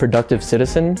productive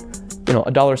citizen, you know,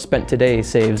 $1 spent today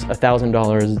saves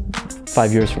 $1,000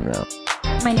 5 years from now.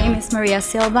 My name is Maria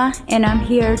Silva, and I'm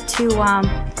here to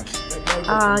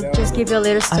just give you a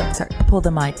little story. Sorry, pull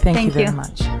the mic. Thank you very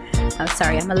much. I'm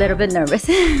sorry, I'm a little bit nervous.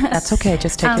 That's okay,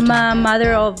 just take your time. I'm a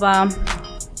mother of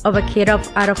a kid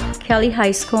out of Kelly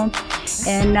High School,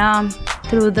 and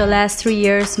through the last 3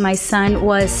 years, my son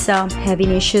was having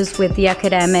issues with the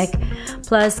academic,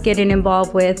 plus getting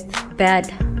involved with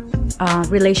bad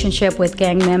relationship with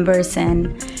gang members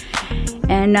and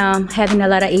having a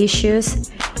lot of issues.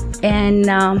 And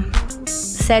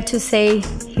sad to say,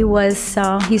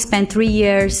 he spent 3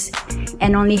 years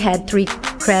and only had 3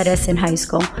 credits in high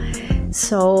school.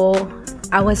 So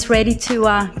I was ready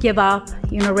to give up,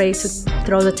 ready to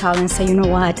throw the towel and say, you know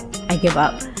what, I give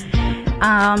up.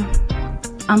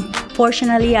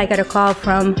 Unfortunately, I got a call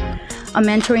from a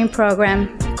mentoring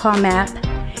program called MAP,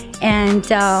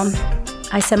 and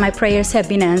I said my prayers have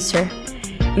been answered.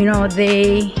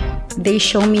 They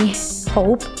show me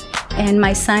hope, and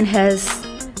my son has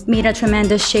made a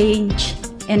tremendous change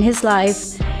in his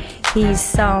life.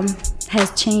 He's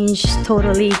has changed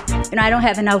totally, and I don't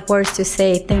have enough words to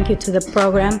say thank you to the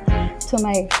program,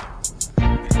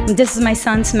 this is my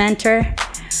son's mentor,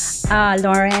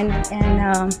 Lauren,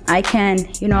 and I can,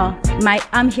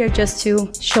 I'm here just to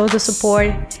show the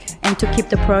support and to keep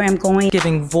the program going.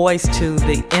 Giving voice to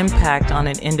the impact on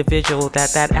an individual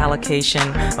that allocation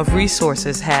of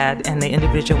resources had, and the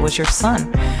individual was your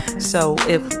son. So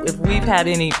if we've had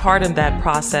any part in that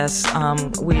process,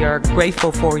 we are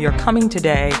grateful for your coming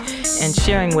today and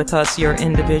sharing with us your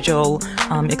individual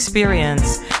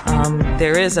experience.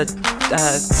 There is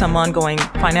some ongoing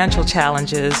financial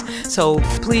challenges, so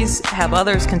please have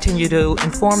others continue to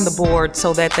inform the board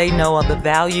so that they know of the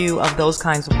value of those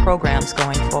kinds of programs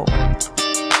going forward.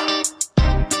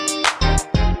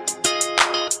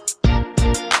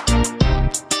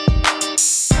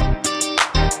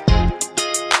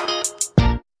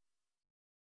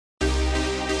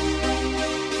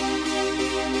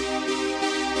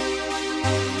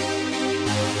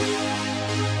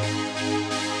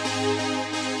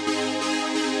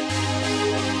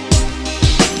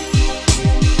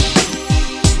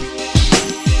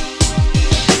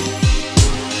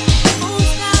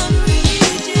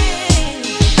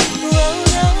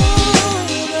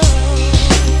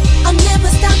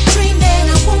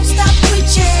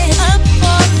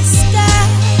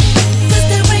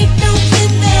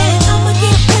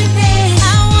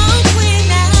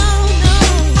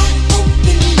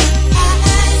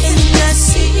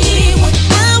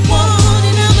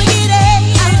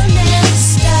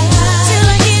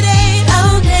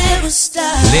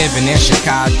 Living in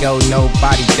Chicago,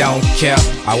 nobody don't care.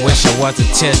 I wish I was a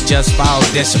tip, just fall,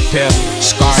 disappear.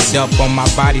 Scarred up on my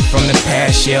body from the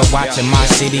past year, watching my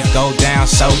city go down,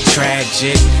 so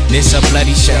tragic. This a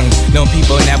bloody shame, no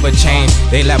people never change.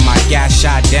 They let my guy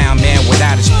shot down, man,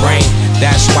 without his brain.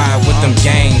 That's why with them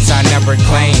gangs, I never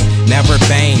claim, never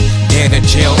bang. Dead or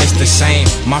jail, it's the same.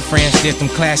 My friends did them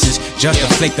classes, just to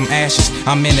flick them ashes.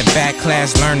 I'm in the back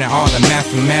class, learning all the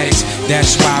mathematics.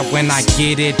 That's why when I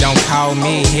get it, don't call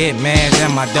me hitman.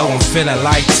 At my door, I'm feeling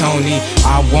like Tony.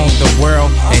 I want the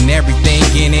world and everything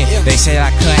in it. They said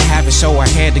I couldn't have it, so I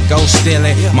had to go steal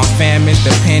it. My fam is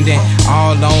dependent,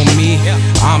 all on me.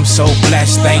 I'm so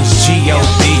blessed, thanks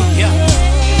G.O.D.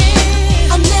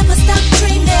 I'll never stop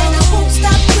dreaming, I won't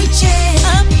stop reaching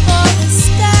up for the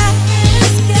sky.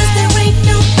 'Cause there ain't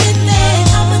no limit,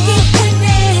 I'ma keep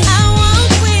winning. I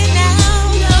won't win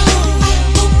now, no. I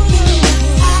open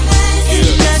my eyes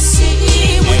and I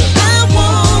see what I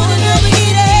want, and I'ma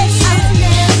get it. I'll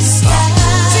never stop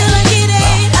till I get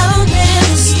it. I'll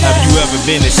never stop. Have you ever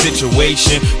been in a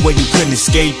situation where you couldn't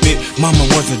escape it? Mama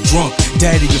was a drunk,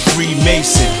 daddy a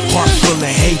Freemason, heart full of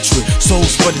hatred,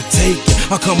 souls for the taking.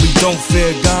 How come we don't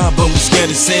fear God, but we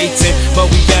scared of Satan? But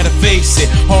we gotta face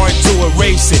it, hard to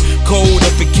erase it.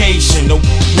 Codification, the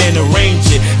man arrange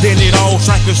it. Then it all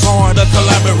strike us hard, a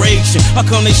collaboration. How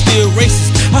come they still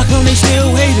racist? How come they still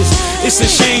hate us? It's a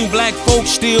shame black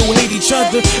folks still hate each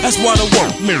other. That's why the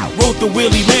woke man wrote the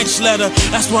Willie Lynch letter.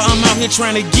 That's why I'm out here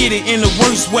trying to get it in the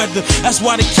worst weather. That's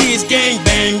why the kids gang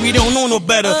bang, we don't know no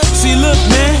better. See, look,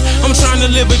 man, I'm trying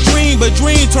to live a dream, but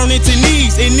dreams turn into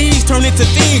needs, and needs turn into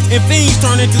fiends, and fiends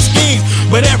turn into schemes.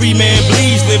 But every man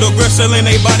bleeds, little girls selling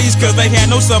their bodies cause they had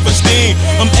no self-esteem.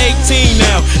 I'm 18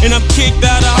 now, and I'm kicked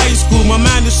out of high school. My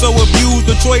mind is so abused,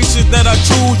 the choices that I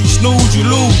choose, you snooze, you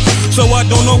lose. So I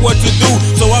don't know what to do,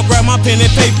 so I grab my pen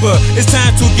and paper. It's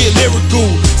time to get lyrical,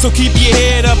 so keep your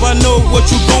head up, I know what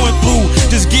you're going through.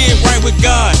 Just get right with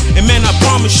God, and man, I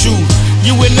promise you,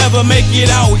 you would never make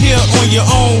it out here on your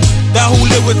own. Thou who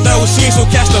live without sin, so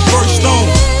cast the first stone.